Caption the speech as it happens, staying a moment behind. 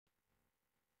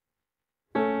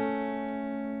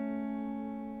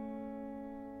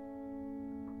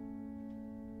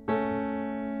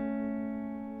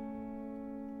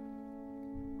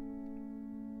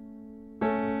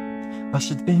I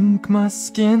should ink my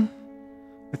skin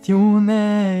with your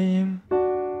name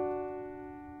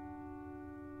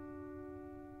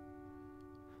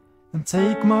and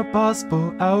take my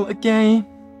passport out again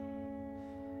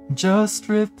and just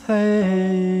replace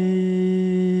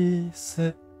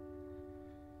it.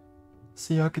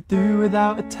 See, I could do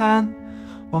without a tan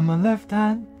on my left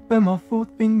hand where my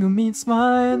fourth finger meets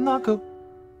my knuckle.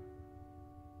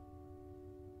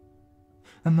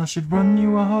 And I should run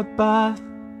you a hot bath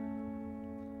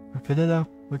and fill it up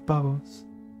with bubbles.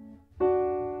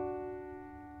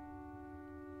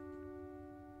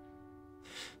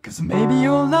 Cause maybe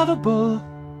you're lovable,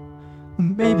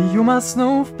 and maybe you're my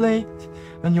snowflake,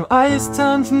 and your eyes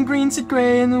turn from green to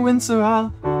grey in the winter.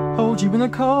 I'll hold you in a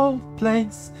cold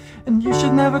place, and you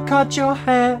should never cut your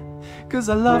hair, cause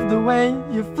I love the way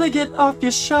you flick it off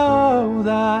your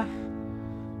shoulder.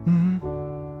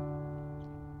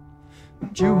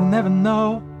 And you will never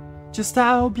know just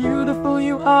how beautiful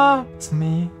you are to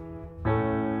me.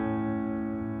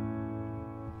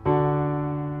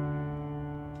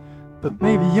 But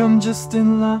maybe I'm just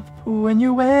in love when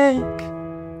you wake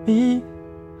me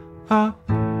up.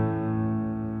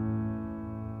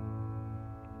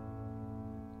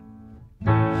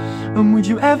 And would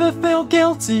you ever feel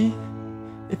guilty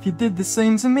if you did the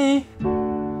same to me?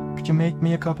 Could you make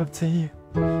me a cup of tea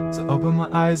to open my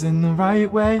eyes in the right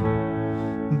way?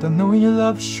 And I know you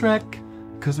love Shrek,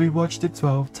 cause we watched it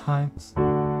 12 times.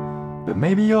 But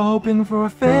maybe you're hoping for a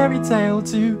fairy tale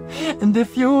too. And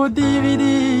if your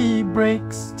DVD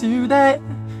breaks today,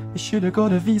 you should've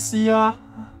got a VCR,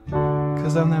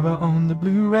 cause I've never owned a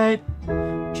Blu-ray.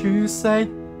 True say,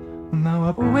 now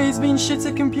I've always been shit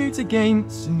at computer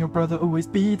games, and your brother always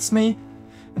beats me.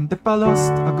 And if I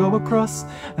lost, I'd go across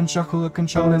and chuckle the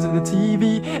controllers at the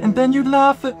TV. And then you'd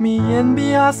laugh at me and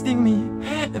be asking me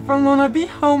if I'm gonna be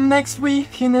home next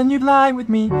week. And then you'd lie with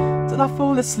me till I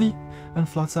fall asleep and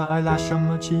flutter eyelash on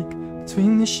my cheek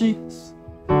between the sheets.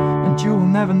 And you will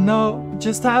never know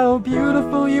just how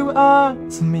beautiful you are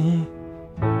to me.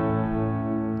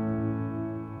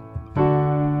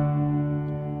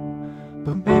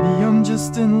 But maybe I'm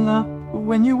just in love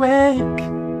when you wake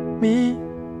me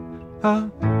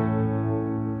up.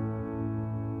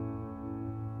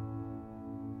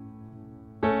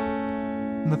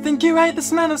 And I think you hate the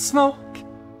smell of smoke.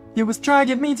 You always try to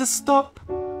get me to stop.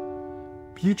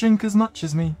 But you drink as much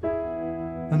as me,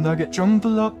 and I get drunk a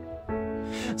lot.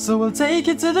 So I'll take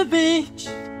you to the beach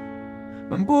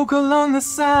and walk along the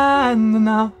sand, and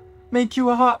I'll make you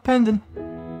a heart pendant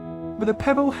with a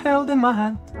pebble held in my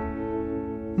hand.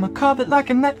 And I'll carve it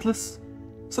like a necklace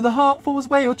so the heart falls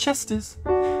where your chest is.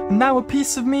 And now a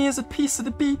piece of me is a piece of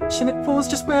the beach, and it falls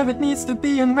just where it needs to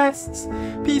be and rests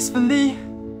peacefully.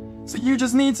 So you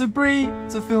just need to breathe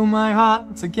to feel my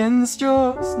heart against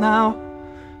yours now,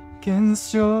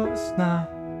 against yours now.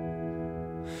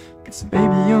 Cause baby,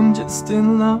 I'm just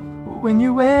in love when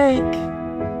you wake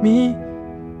me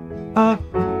up.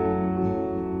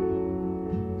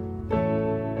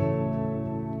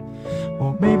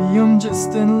 Or maybe I'm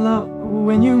just in love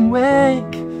when you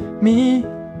wake me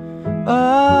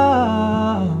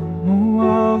up.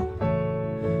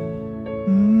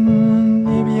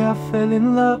 Maybe I fell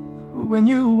in love when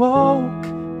you woke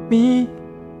me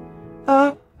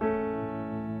up.